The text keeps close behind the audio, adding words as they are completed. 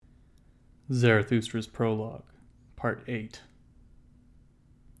Zarathustra's Prologue, Part 8.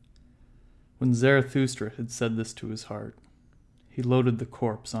 When Zarathustra had said this to his heart, he loaded the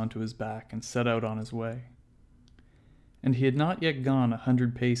corpse onto his back and set out on his way. And he had not yet gone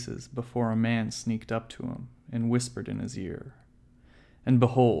 100 paces before a man sneaked up to him and whispered in his ear. And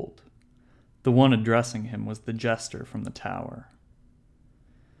behold, the one addressing him was the jester from the tower.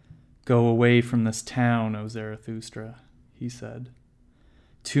 "Go away from this town, O Zarathustra," he said.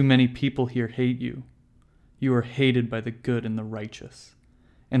 "Too many people here hate you. You are hated by the good and the righteous,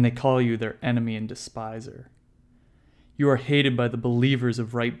 and they call you their enemy and despiser. You are hated by the believers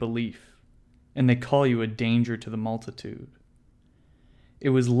of right belief, and they call you a danger to the multitude. It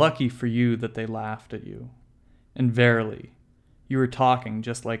was lucky for you that they laughed at you, and verily, you were talking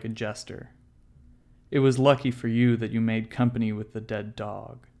just like a jester. It was lucky for you that you made company with the dead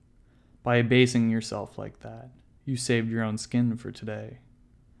dog. By abasing yourself like that, you saved your own skin for today.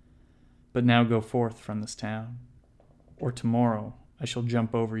 But now go forth from this town, or tomorrow I shall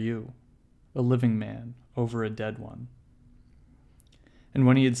jump over you, a living man over a dead one." And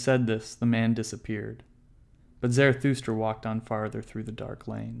when he had said this, the man disappeared, but Zarathustra walked on farther through the dark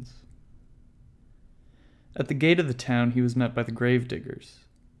lanes. At the gate of the town he was met by the gravediggers.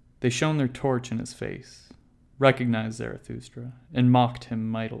 They shone their torch in his face, recognized Zarathustra, and mocked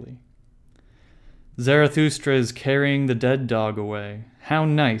him mightily. "Zarathustra is carrying the dead dog away. How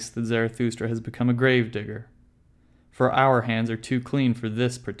nice that Zarathustra has become a gravedigger. For our hands are too clean for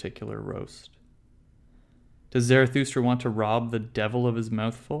this particular roast. Does Zarathustra want to rob the devil of his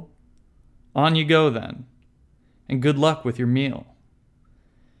mouthful? On you go, then, and good luck with your meal.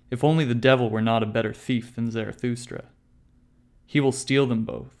 If only the devil were not a better thief than Zarathustra. He will steal them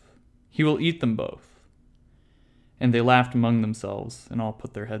both. He will eat them both." And they laughed among themselves, and all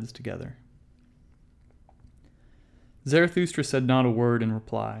put their heads together. Zarathustra said not a word in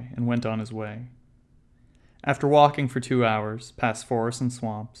reply, and went on his way. After walking for 2 hours, past forests and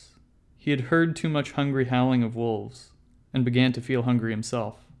swamps, he had heard too much hungry howling of wolves, and began to feel hungry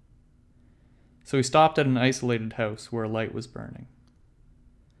himself. So he stopped at an isolated house where a light was burning.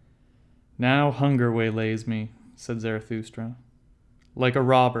 "Now hunger waylays me," said Zarathustra, "like a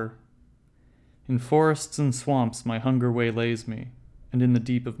robber. In forests and swamps my hunger waylays me, and in the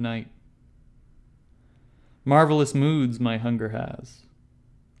deep of night. Marvelous moods my hunger has.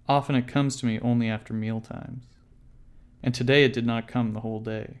 Often it comes to me only after meal times, and today it did not come the whole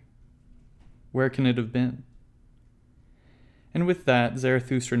day. Where can it have been?" And with that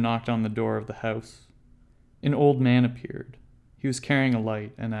Zarathustra knocked on the door of the house. An old man appeared. He was carrying a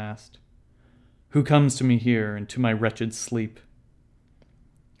light, and asked, "Who comes to me here and to my wretched sleep?"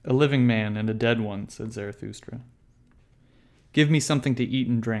 "A living man and a dead one," said Zarathustra. "Give me something to eat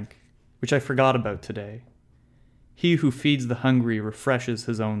and drink, which I forgot about today. He who feeds the hungry refreshes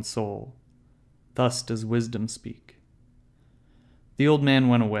his own soul. Thus does wisdom speak." The old man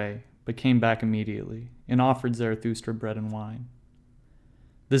went away, but came back immediately, and offered Zarathustra bread and wine.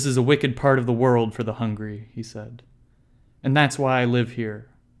 "This is a wicked part of the world for the hungry," he said, "and that's why I live here.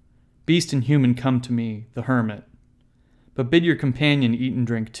 Beast and human come to me, the hermit. But bid your companion eat and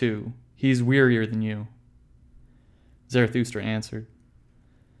drink too. He is wearier than you." Zarathustra answered,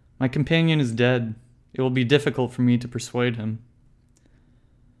 "My companion is dead. It will be difficult for me to persuade him."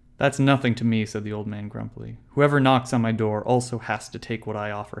 "That's nothing to me," said the old man grumpily. "Whoever knocks on my door also has to take what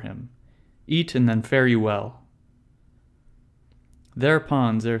I offer him. Eat and then fare you well."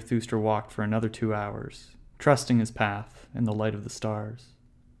 Thereupon Zarathustra walked for another 2 hours, trusting his path and the light of the stars.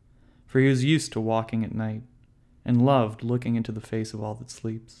 For he was used to walking at night, and loved looking into the face of all that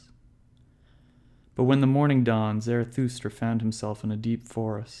sleeps. But when the morning dawned, Zarathustra found himself in a deep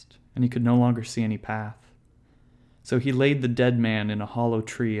forest, and he could no longer see any path. So he laid the dead man in a hollow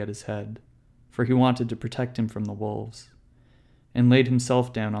tree at his head, for he wanted to protect him from the wolves, and laid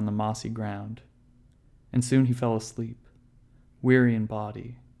himself down on the mossy ground. And soon he fell asleep, weary in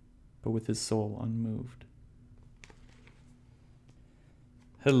body, but with his soul unmoved.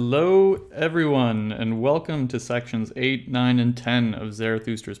 Hello, everyone, and welcome to sections 8, 9, and 10 of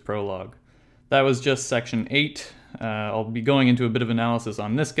Zarathustra's Prologue. That was just section 8. I'll be going into a bit of analysis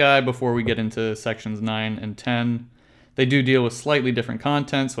on this guy before we get into sections 9 and 10. They do deal with slightly different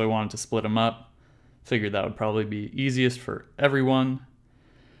content, so I wanted to split them up. Figured that would probably be easiest for everyone.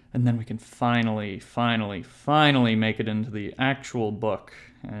 And then we can finally make it into the actual book.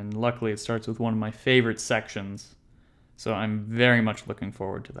 And luckily it starts with one of my favorite sections, so I'm very much looking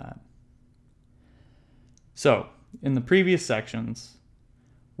forward to that. So, in the previous sections,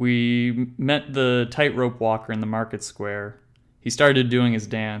 we met the tightrope walker in the market square. He started doing his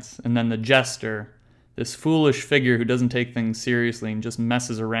dance, and then the jester this foolish figure who doesn't take things seriously and just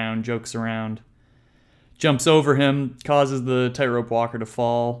messes around, jokes around, jumps over him, causes the tightrope walker to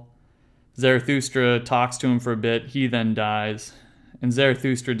fall. Zarathustra talks to him for a bit. He then dies. And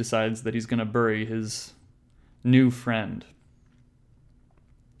Zarathustra decides that he's going to bury his new friend.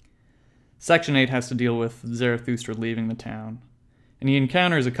 Section 8 has to deal with Zarathustra leaving the town. And he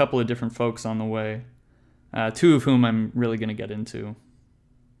encounters a couple of different folks on the way, two of whom I'm really going to get into.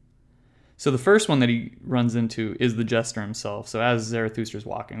 So the first one that he runs into is the jester himself. So as Zarathustra's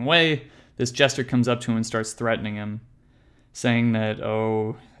walking away, this jester comes up to him and starts threatening him, saying that,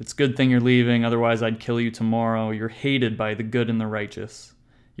 oh, it's a good thing you're leaving, otherwise I'd kill you tomorrow. You're hated by the good and the righteous.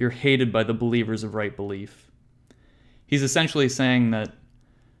 You're hated by the believers of right belief. He's essentially saying that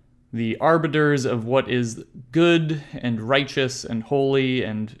the arbiters of what is good and righteous and holy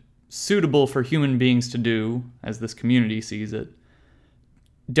and suitable for human beings to do, as this community sees it,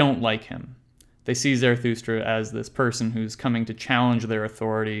 don't like him. They see Zarathustra as this person who's coming to challenge their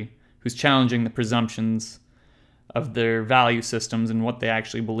authority, who's challenging the presumptions of their value systems and what they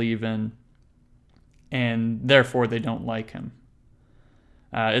actually believe in, and therefore they don't like him.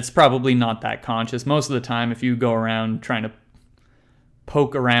 It's probably not that conscious. Most of the time, if you go around trying to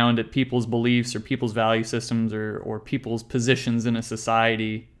poke around at people's beliefs or people's value systems or people's positions in a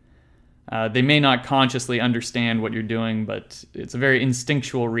society, they may not consciously understand what you're doing, but it's a very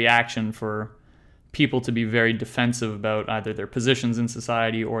instinctual reaction for people to be very defensive about either their positions in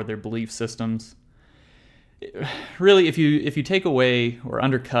society or their belief systems. Really, if you take away or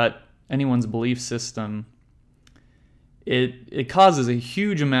undercut anyone's belief system, it causes a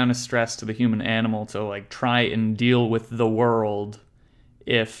huge amount of stress to the human animal to try and deal with the world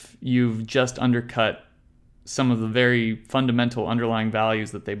if you've just undercut some of the very fundamental underlying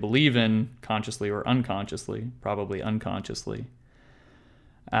values that they believe in, consciously or unconsciously, probably unconsciously.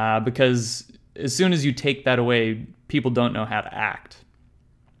 Because as soon as you take that away, people don't know how to act.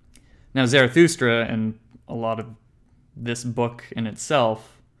 Now, Zarathustra and a lot of this book in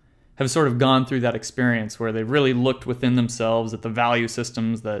itself have sort of gone through that experience where they've really looked within themselves at the value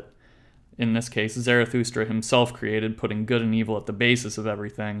systems that, in this case, Zarathustra himself created, putting good and evil at the basis of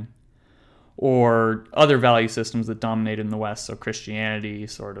everything, or other value systems that dominate in the West, so Christianity,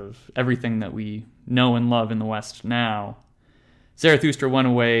 sort of everything that we know and love in the West now. Zarathustra went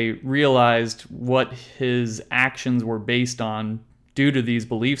away, realized what his actions were based on due to these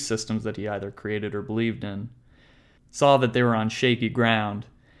belief systems that he either created or believed in, saw that they were on shaky ground,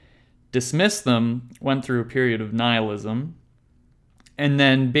 dismissed them, went through a period of nihilism, and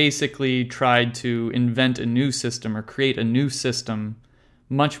then basically tried to invent a new system or create a new system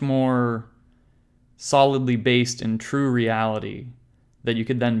much more solidly based in true reality that you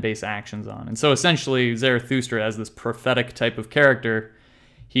could then base actions on. And so essentially Zarathustra, as this prophetic type of character,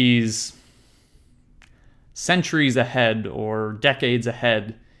 he's centuries ahead or decades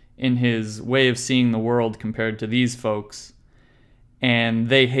ahead in his way of seeing the world compared to these folks, and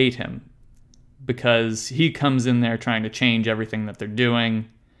they hate him because he comes in there trying to change everything that they're doing,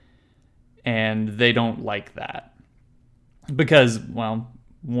 and they don't like that. Because, well,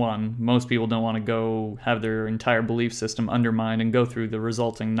 one, most people don't want to go have their entire belief system undermined and go through the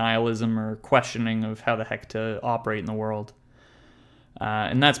resulting nihilism or questioning of how the heck to operate in the world.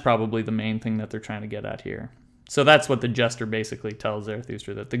 And that's probably the main thing that they're trying to get at here. So that's what the jester basically tells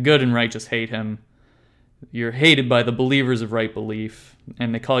Zarathustra, that the good and righteous hate him. You're hated by the believers of right belief,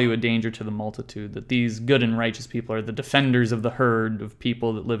 and they call you a danger to the multitude, that these good and righteous people are the defenders of the herd of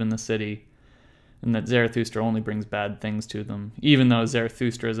people that live in the city, and that Zarathustra only brings bad things to them, even though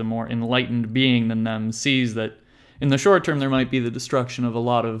Zarathustra, as a more enlightened being than them, sees that in the short term there might be the destruction of a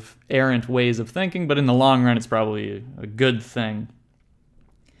lot of errant ways of thinking, but in the long run it's probably a good thing.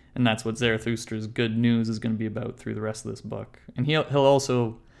 And that's what Zarathustra's good news is going to be about through the rest of this book. And he'll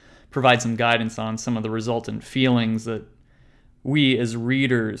also provide some guidance on some of the resultant feelings that we as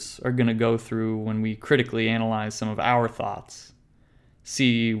readers are going to go through when we critically analyze some of our thoughts,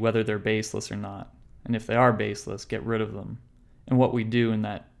 see whether they're baseless or not. And if they are baseless, get rid of them. And what we do in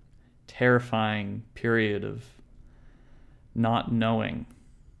that terrifying period of not knowing,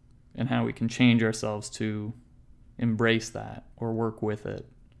 and how we can change ourselves to embrace that or work with it,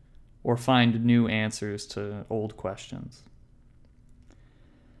 or find new answers to old questions.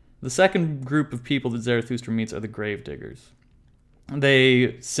 The second group of people that Zarathustra meets are the gravediggers.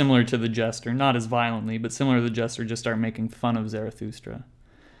 They, similar to the jester, not as violently, but similar to the jester, just start making fun of Zarathustra.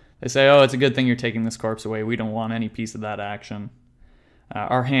 They say, oh, it's a good thing you're taking this corpse away. We don't want any piece of that action.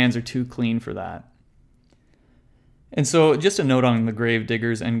 Our hands are too clean for that. And so just a note on the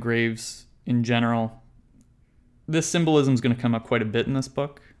gravediggers and graves in general. This symbolism is going to come up quite a bit in this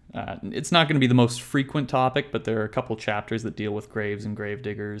book. It's not going to be the most frequent topic, but there are a couple chapters that deal with graves and grave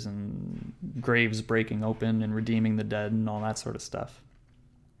diggers and graves breaking open and redeeming the dead and all that sort of stuff.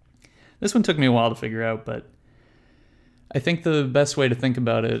 This one took me a while to figure out, but I think the best way to think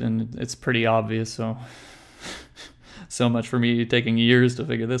about it, and it's pretty obvious, so much for me taking years to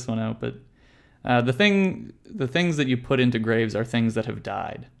figure this one out, but the things that you put into graves are things that have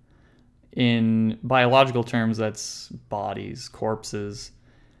died. In biological terms, that's bodies, corpses.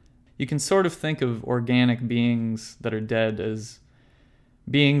 You can sort of think of organic beings that are dead as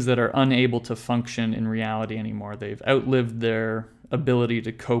beings that are unable to function in reality anymore. They've outlived their ability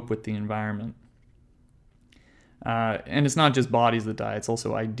to cope with the environment. And it's not just bodies that die, it's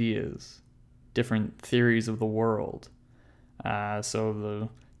also ideas, different theories of the world. So the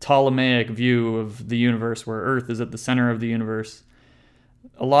Ptolemaic view of the universe, where Earth is at the center of the universe,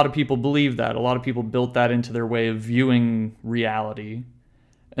 a lot of people believe that. A lot of people built that into their way of viewing reality.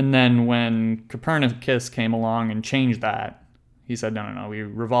 And then when Copernicus came along and changed that, he said, no, we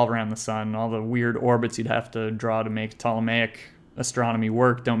revolve around the sun. All the weird orbits you'd have to draw to make Ptolemaic astronomy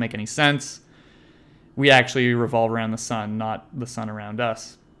work don't make any sense. We actually revolve around the sun, not the sun around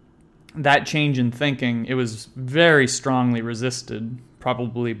us. That change in thinking, it was very strongly resisted,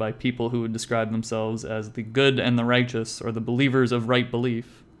 probably by people who would describe themselves as the good and the righteous, or the believers of right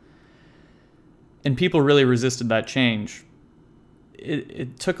belief. And people really resisted that change.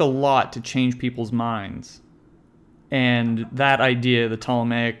 It took a lot to change people's minds. And that idea, the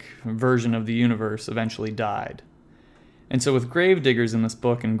Ptolemaic version of the universe, eventually died. And so with grave diggers in this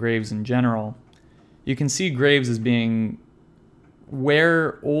book, and graves in general, you can see graves as being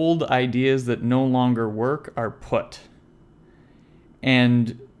where old ideas that no longer work are put.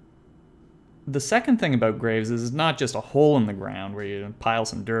 And the second thing about graves is it's not just a hole in the ground where you pile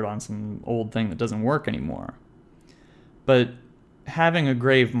some dirt on some old thing that doesn't work anymore. But having a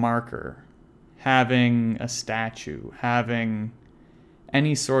grave marker, having a statue, having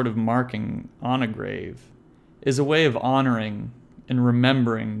any sort of marking on a grave is a way of honoring and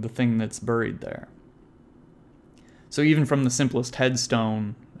remembering the thing that's buried there. So even from the simplest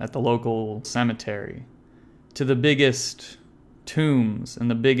headstone at the local cemetery to the biggest tombs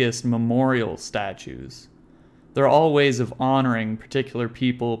and the biggest memorial statues, they're all ways of honoring particular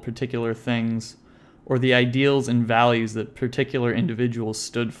people, particular things, or the ideals and values that particular individuals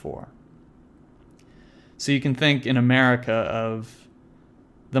stood for. So you can think in America of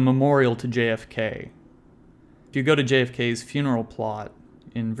the memorial to JFK. If you go to JFK's funeral plot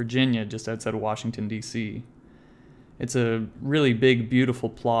in Virginia, just outside of Washington, D.C., it's a really big, beautiful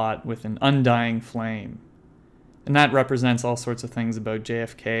plot with an undying flame. And that represents all sorts of things about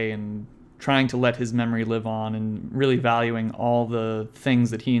JFK and trying to let his memory live on and really valuing all the things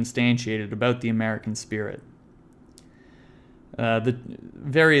that he instantiated about the American spirit. The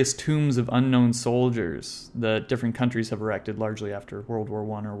various tombs of unknown soldiers that different countries have erected, largely after World War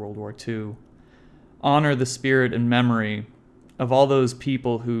I or World War II, honor the spirit and memory of all those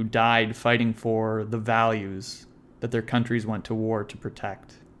people who died fighting for the values that their countries went to war to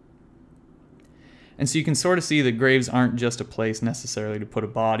protect. And so you can sort of see that graves aren't just a place necessarily to put a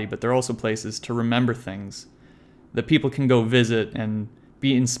body, but they're also places to remember things that people can go visit and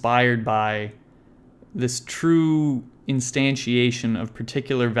be inspired by this true instantiation of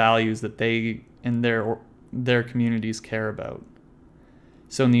particular values that they and their communities care about.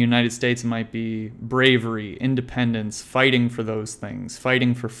 So in the United States, it might be bravery, independence, fighting for those things,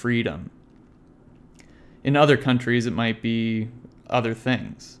 fighting for freedom. In other countries, it might be other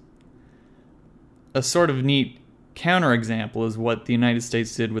things. A sort of neat counterexample is what the United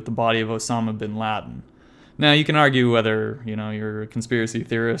States did with the body of Osama bin Laden. Now, you can argue whether, you're a conspiracy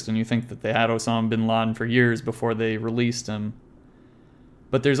theorist and you think that they had Osama bin Laden for years before they released him.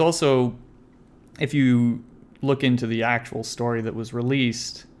 But there's also, if you look into the actual story that was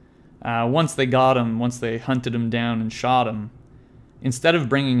released, once they got him, once they hunted him down and shot him, instead of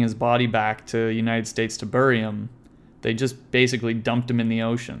bringing his body back to the United States to bury him, they just basically dumped him in the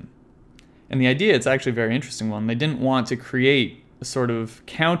ocean. And the idea, it's actually a very interesting one. They didn't want to create a sort of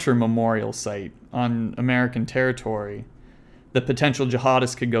counter-memorial site on American territory that potential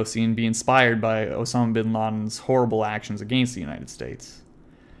jihadists could go see and be inspired by Osama bin Laden's horrible actions against the United States.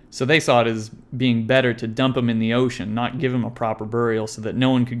 So they saw it as being better to dump him in the ocean, not give him a proper burial so that no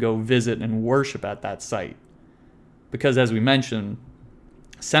one could go visit and worship at that site. Because as we mentioned,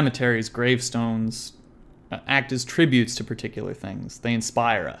 cemeteries, gravestones act as tributes to particular things. They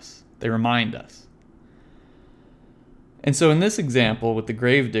inspire us. They remind us. And so in this example with the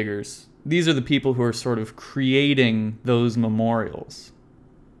grave diggers, these are the people who are sort of creating those memorials.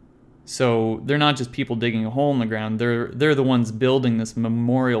 So they're not just people digging a hole in the ground, they're the ones building this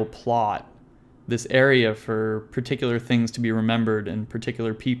memorial plot, this area for particular things to be remembered and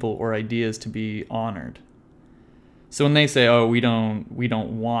particular people or ideas to be honored. So when they say, oh, we don't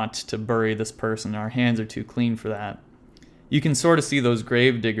want to bury this person, our hands are too clean for that, you can sort of see those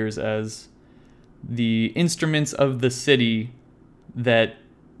grave diggers as the instruments of the city that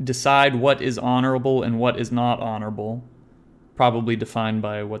decide what is honorable and what is not honorable, probably defined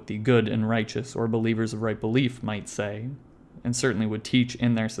by what the good and righteous or believers of right belief might say, and certainly would teach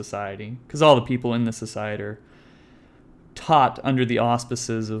in their society, because all the people in the society are taught under the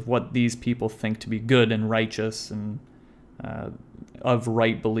auspices of what these people think to be good and righteous and of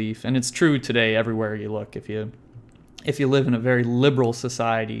right belief. And it's true today everywhere you look. If you live in a very liberal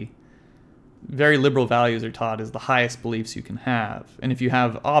society, very liberal values are taught as the highest beliefs you can have. And if you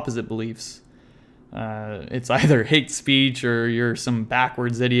have opposite beliefs, it's either hate speech or you're some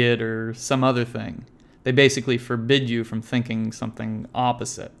backwards idiot or some other thing. They basically forbid you from thinking something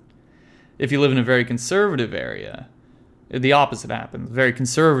opposite. If you live in a very conservative area, the opposite happens. Very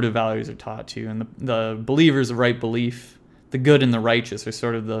conservative values are taught to you, and the believers of right belief, the good and the righteous, are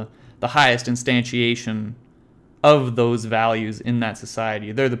sort of the highest instantiation of those values in that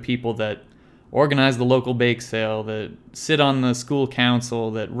society. They're the people that organize the local bake sale, that sit on the school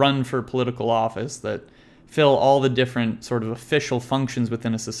council, that run for political office, that fill all the different sort of official functions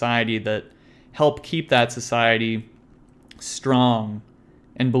within a society that help keep that society strong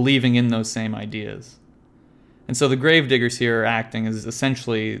and believing in those same ideas. And so the gravediggers here are acting as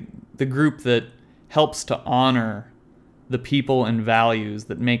essentially the group that helps to honor the people and values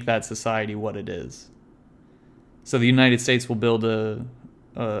that make that society what it is. So the United States will build a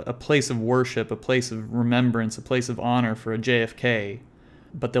place of worship, a place of remembrance, a place of honor for a JFK,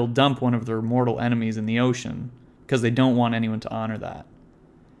 but they'll dump one of their mortal enemies in the ocean because they don't want anyone to honor that.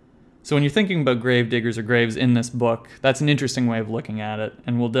 So when you're thinking about gravediggers or graves in this book, that's an interesting way of looking at it,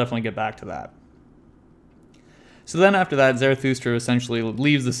 and we'll definitely get back to that. So then after that, Zarathustra essentially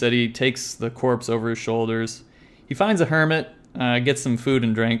leaves the city, takes the corpse over his shoulders. He finds a hermit, gets some food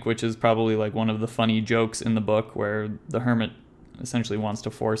and drink, which is probably like one of the funny jokes in the book, where the hermit essentially wants to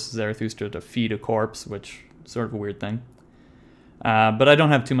force Zarathustra to feed a corpse, which is sort of a weird thing. But I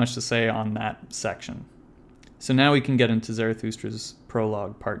don't have too much to say on that section. So now we can get into Zarathustra's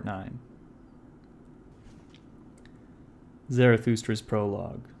prologue, part 9. Zarathustra's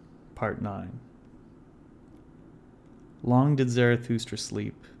prologue, part 9. Long did Zarathustra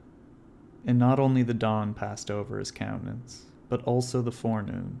sleep, and not only the dawn passed over his countenance, but also the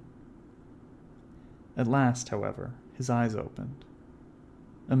forenoon. At last, however, his eyes opened.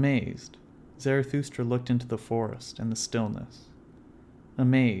 Amazed, Zarathustra looked into the forest and the stillness.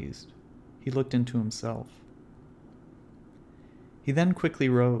 Amazed, he looked into himself. He then quickly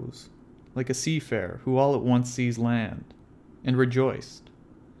rose, like a seafarer who all at once sees land, and rejoiced,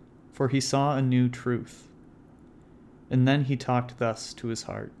 for he saw a new truth. And then he talked thus to his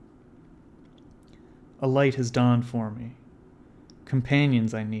heart. A light has dawned for me.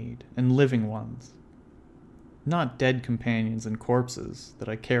 Companions I need, and living ones. Not dead companions and corpses that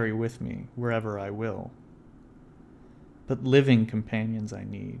I carry with me wherever I will. But living companions I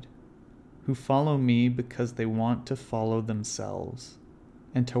need, who follow me because they want to follow themselves,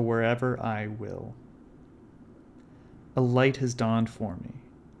 and to wherever I will. A light has dawned for me.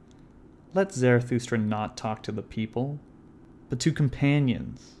 Let Zarathustra not talk to the people, but to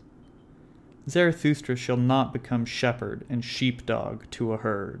companions. Zarathustra shall not become shepherd and sheepdog to a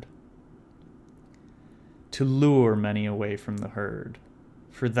herd. To lure many away from the herd,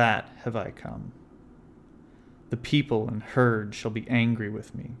 for that have I come. The people and herd shall be angry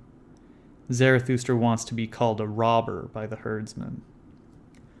with me. Zarathustra wants to be called a robber by the herdsmen.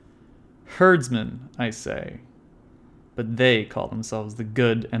 Herdsmen, I say, but they call themselves the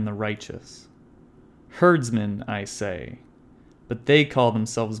good and the righteous. Herdsmen, I say, but they call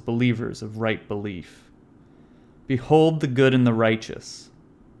themselves believers of right belief. Behold the good and the righteous.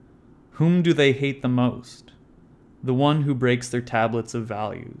 Whom do they hate the most? The one who breaks their tablets of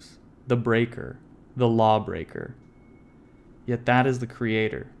values, the breaker, the lawbreaker. Yet that is the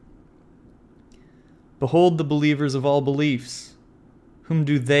Creator. Behold the believers of all beliefs. Whom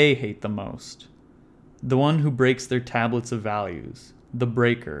do they hate the most? The one who breaks their tablets of values, the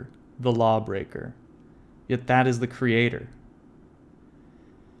breaker, the lawbreaker. Yet that is the Creator.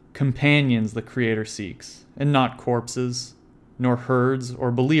 Companions the Creator seeks, and not corpses, nor herds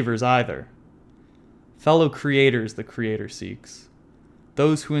or believers either. Fellow creators the Creator seeks,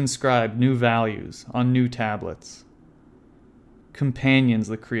 those who inscribe new values on new tablets. Companions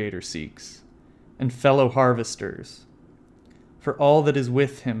the Creator seeks, and fellow harvesters, for all that is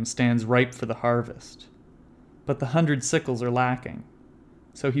with him stands ripe for the harvest. But the 100 sickles are lacking,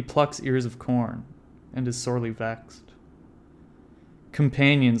 so he plucks ears of corn and is sorely vexed.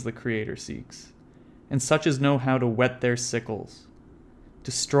 Companions the Creator seeks, and such as know how to whet their sickles.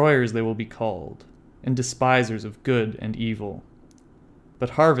 Destroyers they will be called, and despisers of good and evil.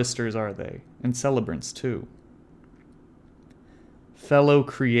 But harvesters are they, and celebrants too. Fellow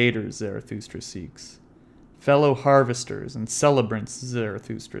creators Zarathustra seeks, fellow harvesters and celebrants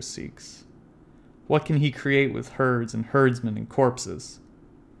Zarathustra seeks. What can he create with herds and herdsmen and corpses?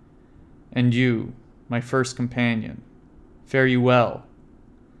 And you, my first companion, fare you well.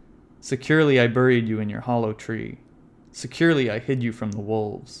 Securely I buried you in your hollow tree. Securely I hid you from the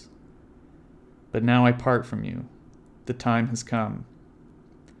wolves. But now I part from you. The time has come.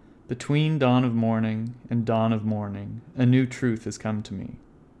 Between dawn of morning and dawn of morning, a new truth has come to me.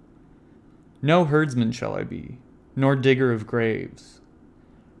 No herdsman shall I be, nor digger of graves.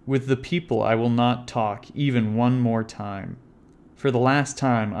 With the people I will not talk even one more time. For the last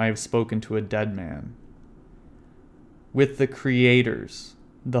time I have spoken to a dead man. With the creators,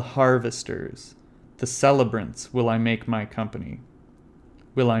 the harvesters, the celebrants will I make my company.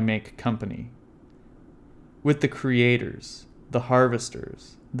 Will I make company. With the creators, the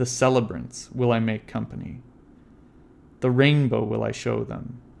harvesters, the celebrants will I make company. The rainbow will I show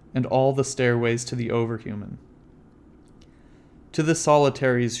them, and all the stairways to the overhuman. To the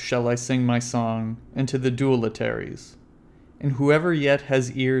solitaries shall I sing my song, and to the dualitaries. And whoever yet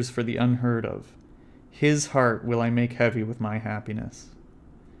has ears for the unheard of, his heart will I make heavy with my happiness.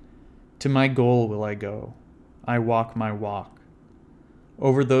 To my goal will I go, I walk my walk.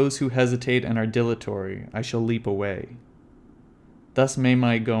 Over those who hesitate and are dilatory I shall leap away. Thus may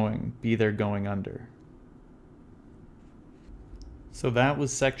my going be their going under. So that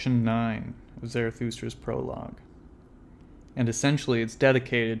was section 9 of Zarathustra's prologue. And essentially it's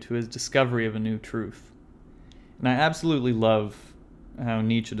dedicated to his discovery of a new truth. And I absolutely love how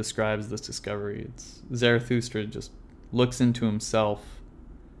Nietzsche describes this discovery. It's Zarathustra just looks into himself,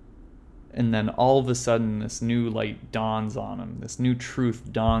 and then all of a sudden this new light dawns on him. This new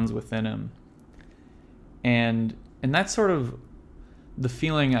truth dawns within him. And that's sort of the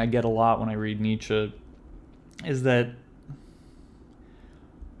feeling I get a lot when I read Nietzsche, is that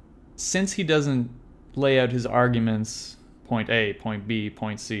since he doesn't lay out his arguments, point A, point B,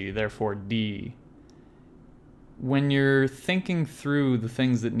 point C, therefore D, when you're thinking through the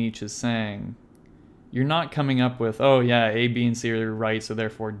things that Nietzsche's saying, you're not coming up with, oh yeah, A, B, and C are right, so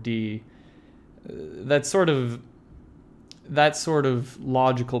therefore D. That sort of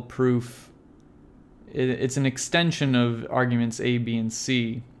logical proof, it's an extension of arguments A, B, and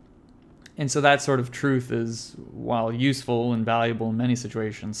C. And so that sort of truth is, while useful and valuable in many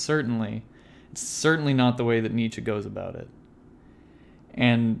situations, it's certainly not the way that Nietzsche goes about it.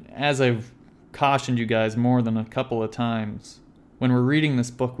 And as I've cautioned you guys more than a couple of times, when we're reading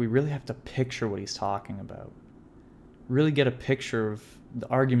this book, we really have to picture what he's talking about. Really get a picture of the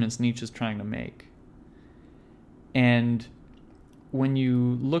arguments Nietzsche's trying to make. And when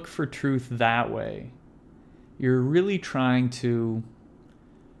you look for truth that way, you're really trying to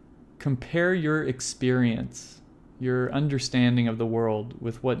compare your experience, your understanding of the world,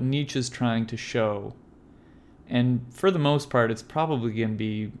 with what Nietzsche's trying to show. And for the most part, it's probably going to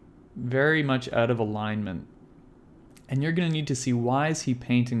be very much out of alignment. And you're going to need to see, why is he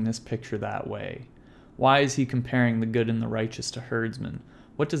painting this picture that way? Why is he comparing the good and the righteous to herdsmen?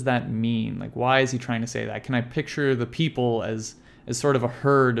 What does that mean? Like, why is he trying to say that? Can I picture the people as sort of a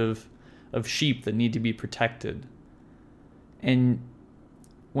herd of sheep that need to be protected? And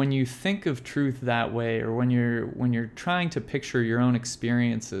when you think of truth that way, or when you're trying to picture your own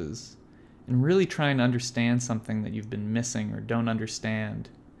experiences and really trying to understand something that you've been missing or don't understand,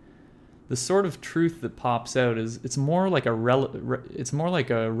 the sort of truth that pops out is it's more like a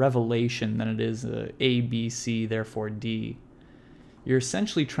revelation than it is A, B, C, therefore D. You're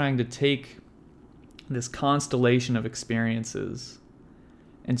essentially trying to take this constellation of experiences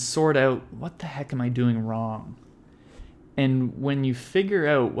and sort out, what the heck am I doing wrong? And when you figure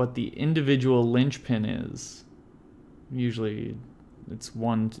out what the individual linchpin is, usually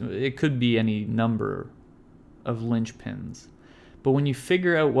it could be any number of linchpins. But when you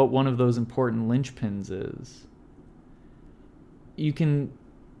figure out what one of those important linchpins is,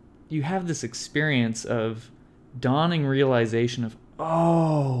 you have this experience of dawning realization of,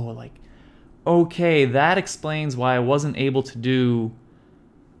 okay, that explains why I wasn't able to do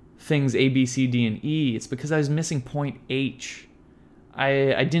things A, B, C, D, and E. It's because I was missing point H.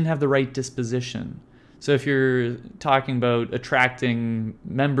 I didn't have the right disposition. So if you're talking about attracting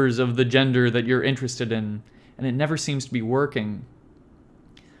members of the gender that you're interested in, and it never seems to be working.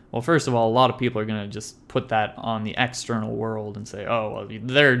 Well, first of all, a lot of people are going to just put that on the external world and say, oh, well,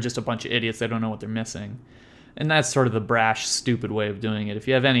 they're just a bunch of idiots. They don't know what they're missing. And that's sort of the brash, stupid way of doing it. If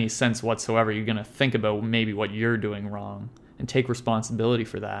you have any sense whatsoever, you're going to think about maybe what you're doing wrong and take responsibility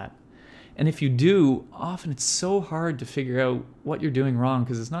for that. And if you do, often it's so hard to figure out what you're doing wrong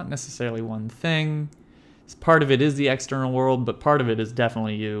because it's not necessarily one thing. Part of it is the external world, but part of it is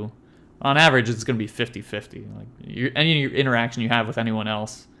definitely you. On average, it's going to be 50-50. Like any interaction you have with anyone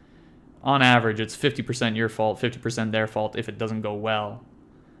else, on average, it's 50% your fault, 50% their fault if it doesn't go well.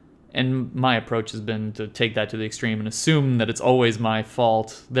 And my approach has been to take that to the extreme and assume that it's always my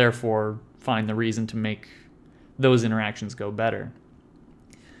fault, therefore find the reason to make those interactions go better.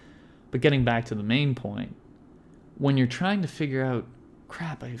 But getting back to the main point, when you're trying to figure out,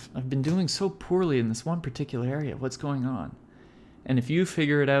 crap, I've been doing so poorly in this one particular area, what's going on? And if you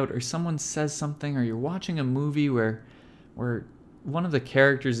figure it out, or someone says something, or you're watching a movie where one of the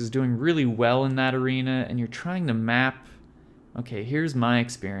characters is doing really well in that arena, and you're trying to map, okay, here's my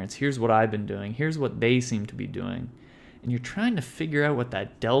experience, here's what I've been doing, here's what they seem to be doing, and you're trying to figure out what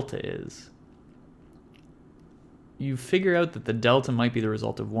that delta is. You figure out that the delta might be the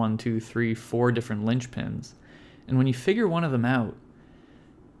result of 1, 2, 3, 4 different linchpins. And when you figure one of them out,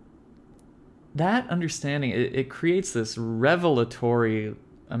 that understanding, it creates this revelatory,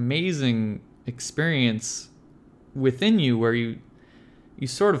 amazing experience within you where you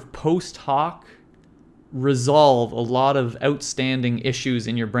sort of post hoc resolve a lot of outstanding issues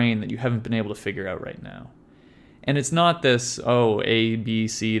in your brain that you haven't been able to figure out right now. And it's not this, A, B,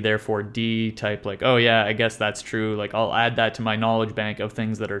 C, therefore D type, like, oh yeah, I guess that's true. Like, I'll add that to my knowledge bank of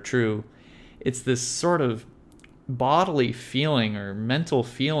things that are true. It's this sort of bodily feeling or mental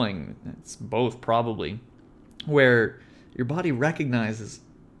feeling, it's both probably, where your body recognizes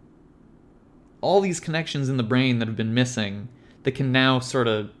all these connections in the brain that have been missing that can now sort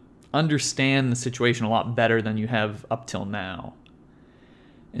of understand the situation a lot better than you have up till now.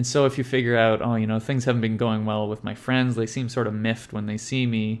 And so if you figure out, things haven't been going well with my friends, they seem sort of miffed when they see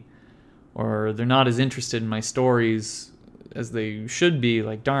me, or they're not as interested in my stories as they should be,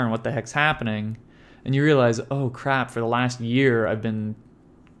 like, darn, what the heck's happening? And you realize, oh crap, for the last year I've been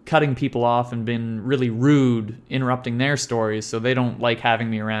cutting people off and been really rude, interrupting their stories, so they don't like having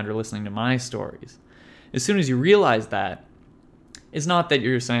me around or listening to my stories. As soon as you realize that, it's not that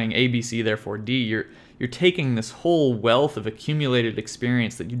you're saying A, B, C, therefore D. You're taking this whole wealth of accumulated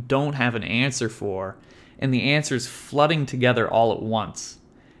experience that you don't have an answer for, and the answer's flooding together all at once.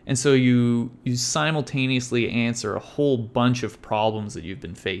 And so you simultaneously answer a whole bunch of problems that you've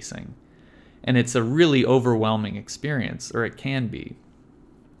been facing. And it's a really overwhelming experience, or it can be.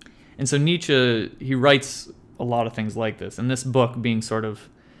 And so Nietzsche, he writes a lot of things like this. And this book being sort of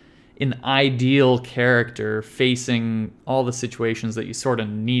an ideal character facing all the situations that you sort of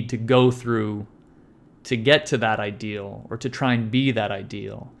need to go through to get to that ideal, or to try and be that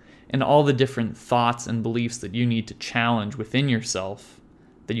ideal, and all the different thoughts and beliefs that you need to challenge within yourself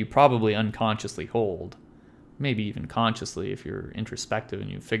that you probably unconsciously hold, maybe even consciously if you're introspective and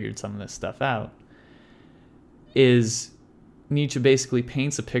you've figured some of this stuff out, is Nietzsche basically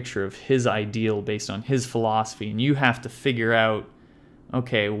paints a picture of his ideal based on his philosophy, and you have to figure out,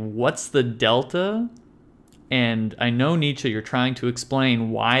 okay, what's the delta? And I know, Nietzsche, you're trying to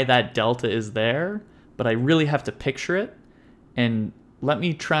explain why that delta is there, but I really have to picture it, and let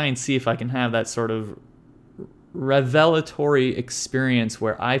me try and see if I can have that sort of revelatory experience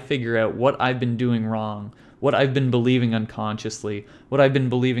where I figure out what I've been doing wrong, what I've been believing unconsciously, what I've been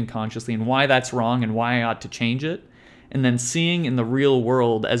believing consciously, and why that's wrong and why I ought to change it. And then seeing in the real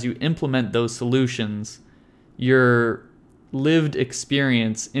world, as you implement those solutions, your lived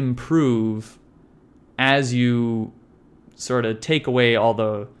experience improve as you sort of take away all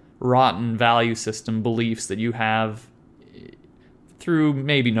the rotten value system beliefs that you have through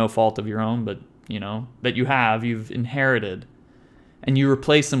maybe no fault of your own, but that you've inherited, and you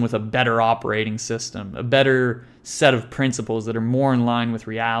replace them with a better operating system, a better set of principles that are more in line with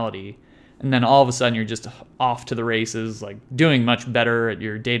reality. And then all of a sudden you're just off to the races, like doing much better at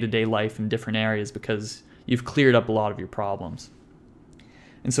your day-to-day life in different areas because you've cleared up a lot of your problems.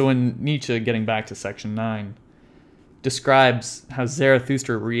 And so when Nietzsche, getting back to section 9, describes how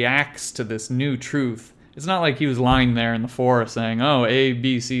Zarathustra reacts to this new truth, it's not like he was lying there in the forest saying, oh, A,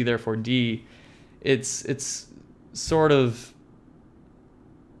 B, C, therefore D. It's sort of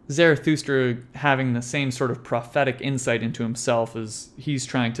Zarathustra having the same sort of prophetic insight into himself as he's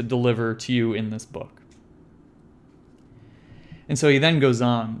trying to deliver to you in this book. And so he then goes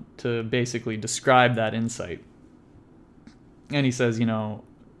on to basically describe that insight. And he says, no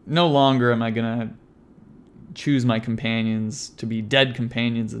longer am I going to choose my companions to be dead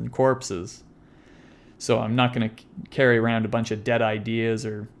companions and corpses. So I'm not going to carry around a bunch of dead ideas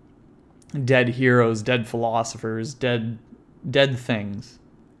or dead heroes, dead philosophers, dead things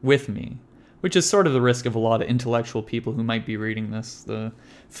with me, which is sort of the risk of a lot of intellectual people who might be reading this. The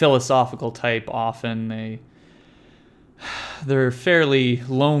philosophical type, often they're a fairly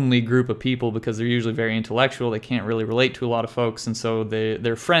lonely group of people because they're usually very intellectual. They can't really relate to a lot of folks, and so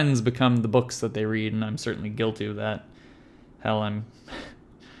their friends become the books that they read, and I'm certainly guilty of that. Hell, I'm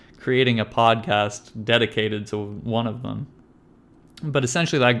creating a podcast dedicated to one of them. But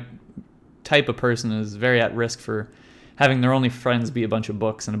essentially, that type of person is very at risk for having their only friends be a bunch of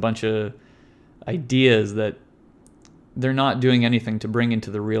books and a bunch of ideas that they're not doing anything to bring into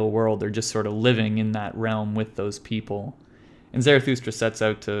the real world. They're just sort of living in that realm with those people. And Zarathustra sets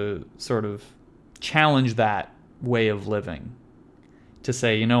out to sort of challenge that way of living. To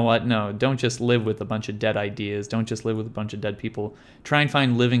say, you know what, no, don't just live with a bunch of dead ideas. Don't just live with a bunch of dead people. Try and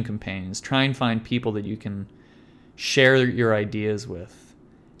find living companions. Try and find people that you can share your ideas with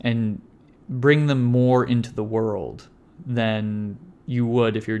and bring them more into the world than you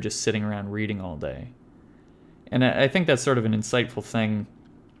would if you're just sitting around reading all day. And I think that's sort of an insightful thing,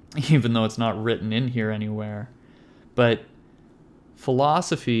 even though it's not written in here anywhere. But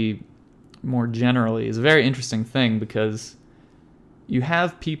philosophy, more generally, is a very interesting thing because you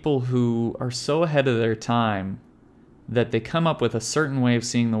have people who are so ahead of their time that they come up with a certain way of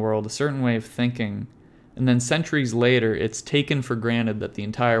seeing the world, a certain way of thinking, and then centuries later, it's taken for granted that the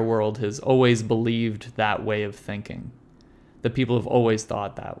entire world has always believed that way of thinking, that people have always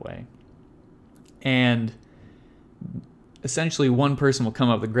thought that way. And essentially one person will come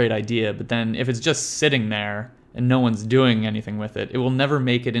up with a great idea, but then if it's just sitting there and no one's doing anything with it, it will never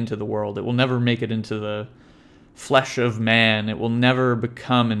make it into the world. It will never make it into the flesh of man. It will never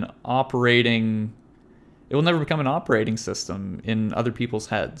become an operating system in other people's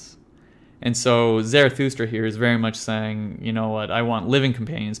heads. And so Zarathustra here is very much saying, you know what, I want living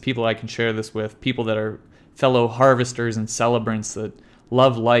companions, people I can share this with, people that are fellow harvesters and celebrants that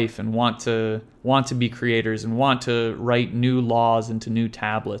love life and want to be creators and want to write new laws into new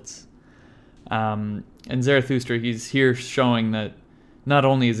tablets. And Zarathustra, he's here showing that not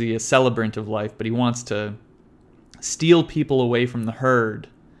only is he a celebrant of life, but he wants to steal people away from the herd,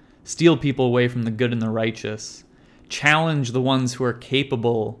 steal people away from the good and the righteous, challenge the ones who are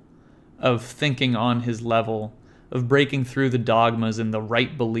capable of thinking on his level, of breaking through the dogmas and the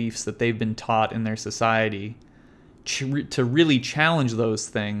right beliefs that they've been taught in their society, to really challenge those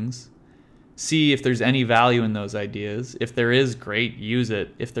things, see if there's any value in those ideas. If there is, great, use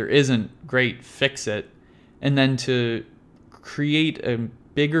it. If there isn't, great, fix it. And then to create a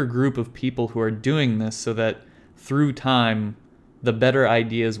bigger group of people who are doing this so that through time, the better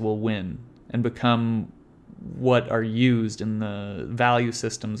ideas will win and become what are used in the value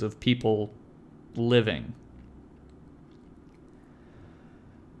systems of people living.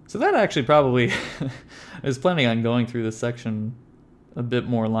 So that actually probably, I was planning on going through this section a bit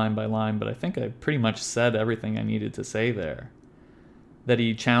more line by line, but I think I pretty much said everything I needed to say there. That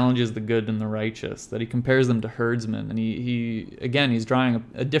he challenges the good and the righteous, that he compares them to herdsmen, and he's drawing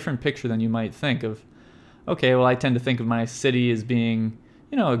a different picture than you might think of, okay, well, I tend to think of my city as being,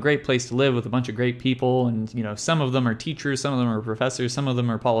 a great place to live with a bunch of great people, and, some of them are teachers, some of them are professors, some of them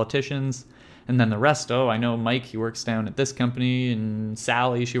are politicians, and then the rest, I know Mike, he works down at this company, and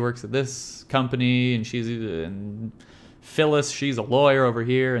Sally, she works at this company, and Phyllis, she's a lawyer over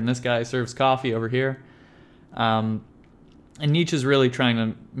here, and this guy serves coffee over here. And Nietzsche's really trying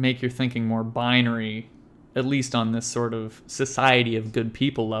to make your thinking more binary, at least on this sort of society of good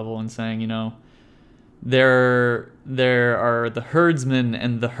people level, and saying, there are the herdsmen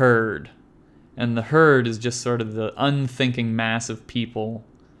and the herd. And the herd is just sort of the unthinking mass of people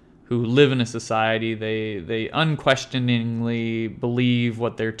who live in a society. They unquestioningly believe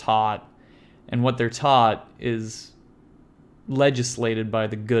what they're taught, and what they're taught is legislated by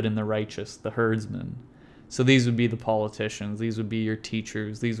the good and the righteous, the herdsmen. So these would be the politicians, these would be your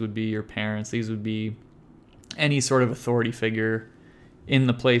teachers, these would be your parents, these would be any sort of authority figure in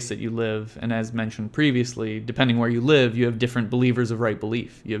the place that you live. And as mentioned previously, depending where you live, you have different believers of right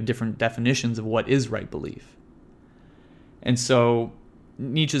belief. You have different definitions of what is right belief. And so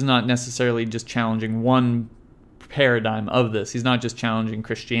Nietzsche's not necessarily just challenging one paradigm of this. He's not just challenging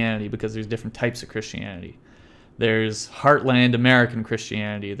Christianity, because there's different types of Christianity. There's heartland American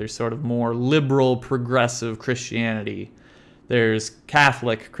Christianity. There's sort of more liberal, progressive Christianity. There's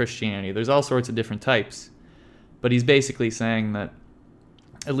Catholic Christianity. There's all sorts of different types. But he's basically saying that,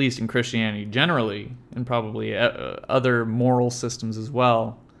 at least in Christianity generally, and probably other moral systems as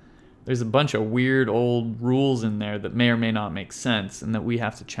well, There's a bunch of weird old rules in there that may or may not make sense, and that we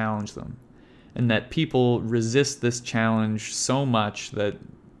have to challenge them. And that people resist this challenge so much that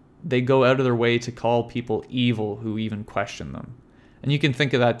they go out of their way to call people evil who even question them. And you can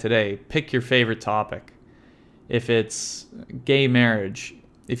think of that today. Pick your favorite topic. If it's gay marriage,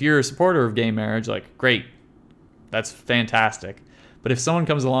 if you're a supporter of gay marriage, like, great, that's fantastic. But if someone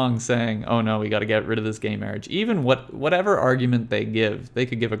comes along saying, oh no, we got to get rid of this gay marriage, even whatever argument they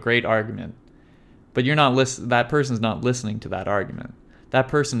could give a great argument, but that person's not listening to that argument. That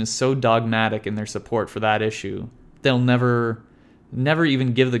person is so dogmatic in their support for that issue, they'll never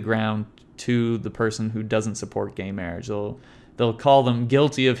even give the ground to the person who doesn't support gay marriage. They'll call them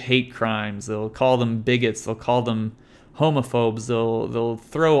guilty of hate crimes. They'll call them bigots. They'll call them homophobes. They'll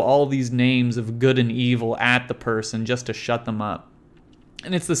throw all these names of good and evil at the person just to shut them up.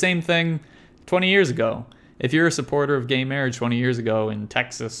 And it's the same thing 20 years ago. If you're a supporter of gay marriage 20 years ago in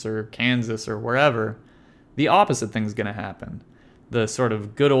Texas or Kansas or wherever, the opposite thing's going to happen. The sort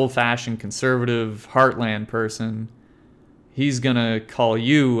of good old-fashioned conservative heartland person, he's going to call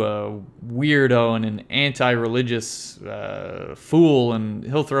you a weirdo and an anti-religious fool, and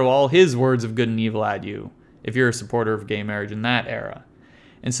he'll throw all his words of good and evil at you if you're a supporter of gay marriage in that era.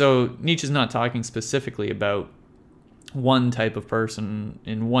 And so Nietzsche's not talking specifically about one type of person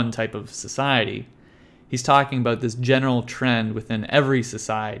in one type of society. He's talking about this general trend within every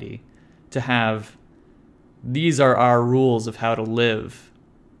society to have, these are our rules of how to live,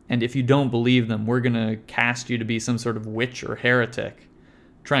 and if you don't believe them, we're going to cast you to be some sort of witch or heretic,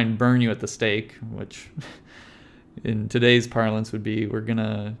 try and burn you at the stake, which in today's parlance would be, we're going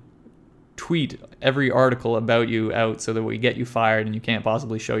to tweet every article about you out so that we get you fired and you can't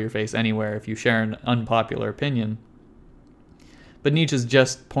possibly show your face anywhere if you share an unpopular opinion. But Nietzsche's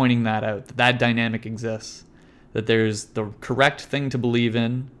just pointing that out, that dynamic exists, that there's the correct thing to believe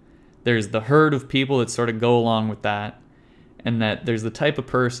in, there's the herd of people that sort of go along with that, and that there's the type of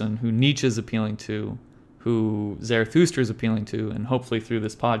person who Nietzsche's appealing to, who Zarathustra's appealing to, and hopefully through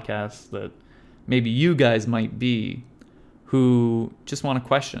this podcast that maybe you guys might be, who just want to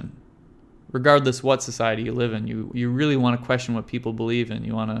question. Regardless what society you live in, you really want to question what people believe in.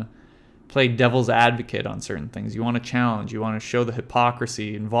 You want to play devil's advocate on certain things. You want to challenge. You want to show the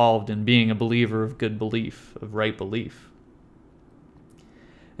hypocrisy involved in being a believer of good belief, of right belief.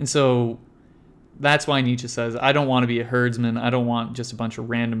 And so that's why Nietzsche says, I don't want to be a herdsman. I don't want just a bunch of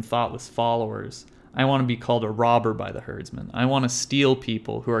random thoughtless followers. I want to be called a robber by the herdsman. I want to steal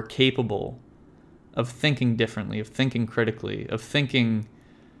people who are capable of thinking differently, of thinking critically, of thinking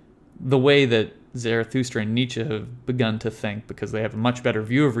the way that Zarathustra and Nietzsche have begun to think, because they have a much better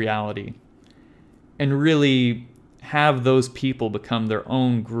view of reality, and really have those people become their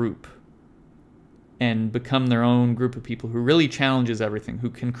own group, and become their own group of people who really challenges everything, who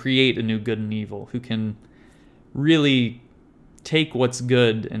can create a new good and evil, who can really take what's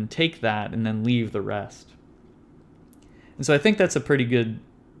good and take that and then leave the rest. And so I think that's a pretty good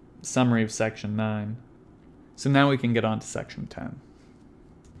summary of section 9. So now we can get on to section 10.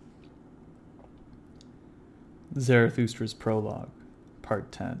 Zarathustra's Prologue,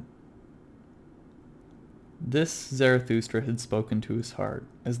 Part 10. This Zarathustra had spoken to his heart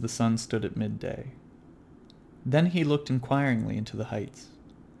as the sun stood at midday. Then he looked inquiringly into the heights,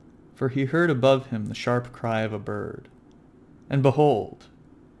 for he heard above him the sharp cry of a bird. And behold,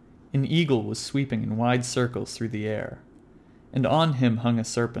 an eagle was sweeping in wide circles through the air, and on him hung a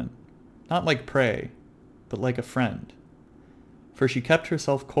serpent, not like prey, but like a friend, for she kept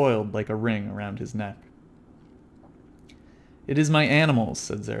herself coiled like a ring around his neck. It is my animals,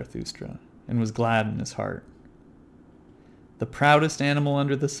 said Zarathustra, and was glad in his heart. The proudest animal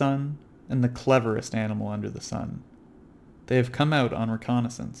under the sun, and the cleverest animal under the sun. They have come out on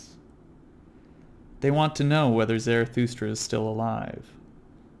reconnaissance. They want to know whether Zarathustra is still alive.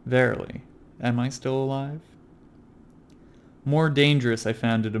 Verily, am I still alive? More dangerous I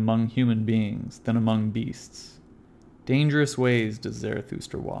found it among human beings than among beasts. Dangerous ways does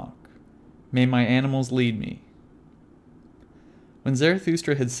Zarathustra walk. May my animals lead me. When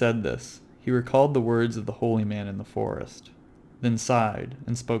Zarathustra had said this, he recalled the words of the holy man in the forest, then sighed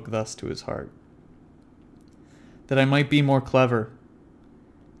and spoke thus to his heart. That I might be more clever,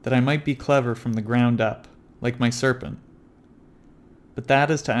 that I might be clever from the ground up, like my serpent. But that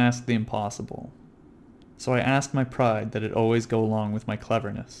is to ask the impossible. So I ask my pride that it always go along with my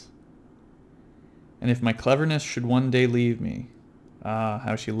cleverness. And if my cleverness should one day leave me,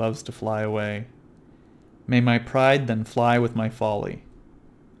 how she loves to fly away, may my pride then fly with my folly.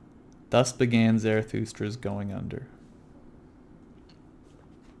 Thus began Zarathustra's going under.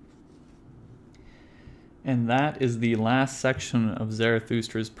 And that is the last section of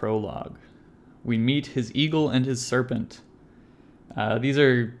Zarathustra's prologue. We meet his eagle and his serpent. These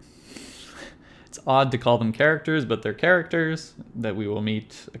are... It's odd to call them characters, but they're characters that we will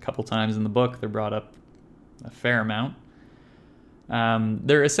meet a couple times in the book. They're brought up a fair amount.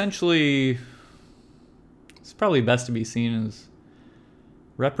 They're essentially... It's probably best to be seen as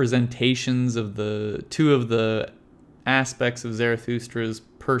representations of the two of the aspects of Zarathustra's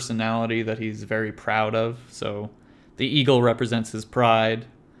personality that he's very proud of. So the eagle represents his pride.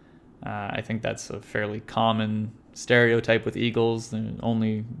 I think that's a fairly common stereotype with eagles.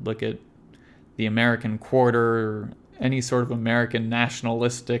 Only look at the American Quarter or any sort of American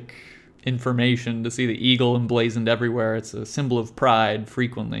nationalistic information to see the eagle emblazoned everywhere. It's a symbol of pride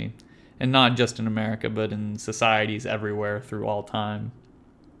frequently, and not just in America, but in societies everywhere through all time.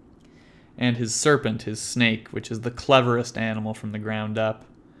 And his serpent, his snake, which is the cleverest animal from the ground up.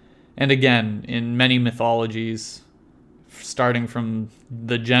 And again, in many mythologies, starting from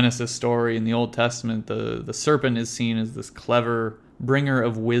the Genesis story in the Old Testament, the serpent is seen as this clever bringer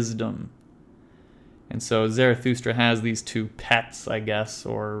of wisdom. And so Zarathustra has these two pets, I guess,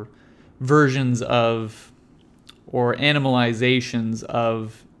 or versions of, or animalizations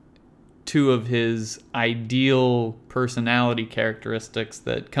of two of his ideal personality characteristics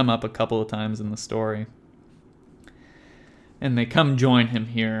that come up a couple of times in the story. And they come join him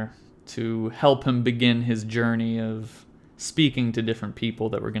here to help him begin his journey of speaking to different people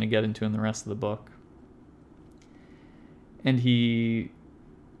that we're going to get into in the rest of the book. And he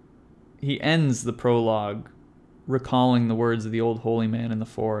ends the prologue recalling the words of the old holy man in the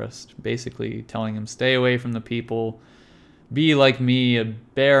forest, basically telling him, stay away from the people, be like me, a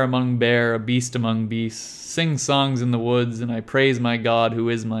bear among bear, a beast among beasts, sing songs in the woods, and I praise my God who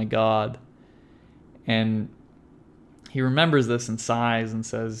is my God. And he remembers this and sighs and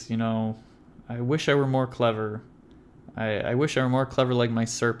says, I wish I were more clever. I wish I were more clever like my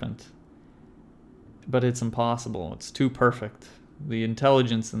serpent. But it's impossible. It's too perfect. The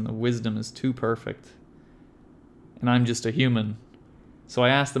intelligence and the wisdom is too perfect. And I'm just a human. So I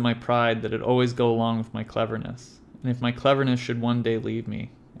ask that my pride that it always go along with my cleverness. And if my cleverness should one day leave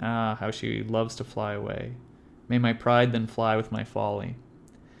me, how she loves to fly away. May my pride then fly with my folly.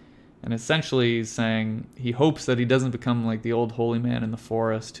 And essentially he's saying he hopes that he doesn't become like the old holy man in the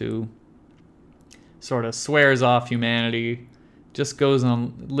forest who sort of swears off humanity, just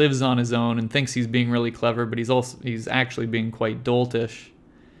lives on his own and thinks he's being really clever, but he's actually being quite doltish.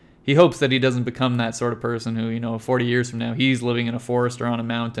 He hopes that he doesn't become that sort of person who, 40 years from now, he's living in a forest or on a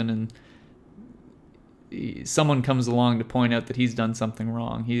mountain and someone comes along to point out that he's done something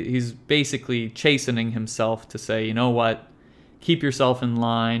wrong. He's basically chastening himself to say, you know what, keep yourself in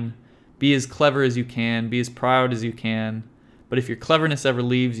line, be as clever as you can, be as proud as you can, but if your cleverness ever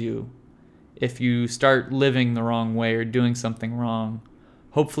leaves you, if you start living the wrong way or doing something wrong,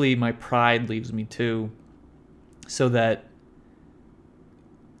 hopefully my pride leaves me too, so that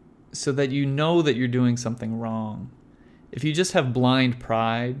you know that you're doing something wrong. If you just have blind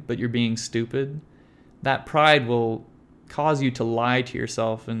pride, but you're being stupid, that pride will cause you to lie to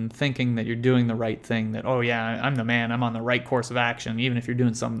yourself and thinking that you're doing the right thing, that, oh yeah, I'm the man, I'm on the right course of action, even if you're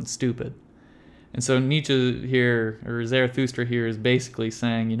doing something stupid. And so Nietzsche here, or Zarathustra here, is basically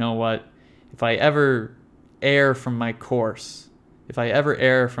saying, you know what, if I ever err from my course, if I ever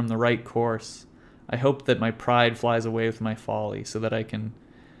err from the right course, I hope that my pride flies away with my folly so that I can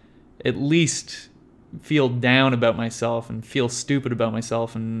at least feel down about myself and feel stupid about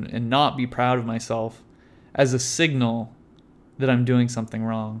myself and not be proud of myself as a signal that I'm doing something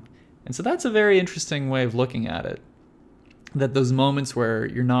wrong. And so that's a very interesting way of looking at it. That those moments where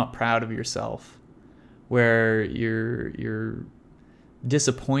you're not proud of yourself, where you're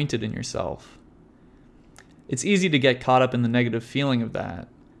disappointed in yourself, it's easy to get caught up in the negative feeling of that.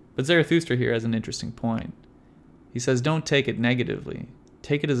 But Zarathustra here has an interesting point. He says, don't take it negatively.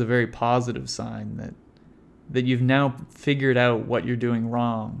 Take it as a very positive sign that you've now figured out what you're doing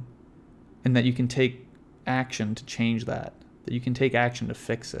wrong and that you can take action to change that you can take action to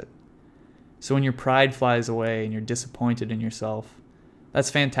fix it. So when your pride flies away and you're disappointed in yourself, that's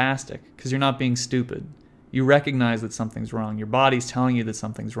fantastic because you're not being stupid. You recognize that something's wrong. Your body's telling you that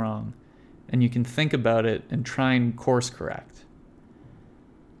something's wrong, and you can think about it and try and course correct.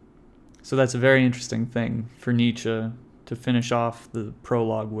 So that's a very interesting thing for Nietzsche to finish off the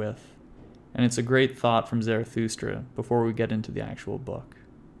prologue with. And it's a great thought from Zarathustra before we get into the actual book,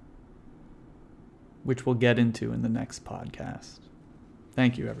 which we'll get into in the next podcast.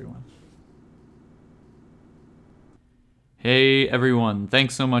 Thank you, everyone. Hey, everyone.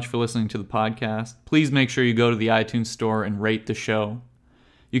 Thanks so much for listening to the podcast. Please make sure you go to the iTunes store and rate the show.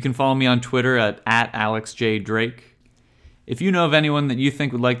 You can follow me on Twitter at AlexJDrake. If you know of anyone that you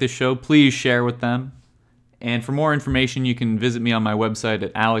think would like this show, please share with them. And for more information, you can visit me on my website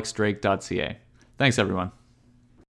at alexdrake.ca. Thanks, everyone.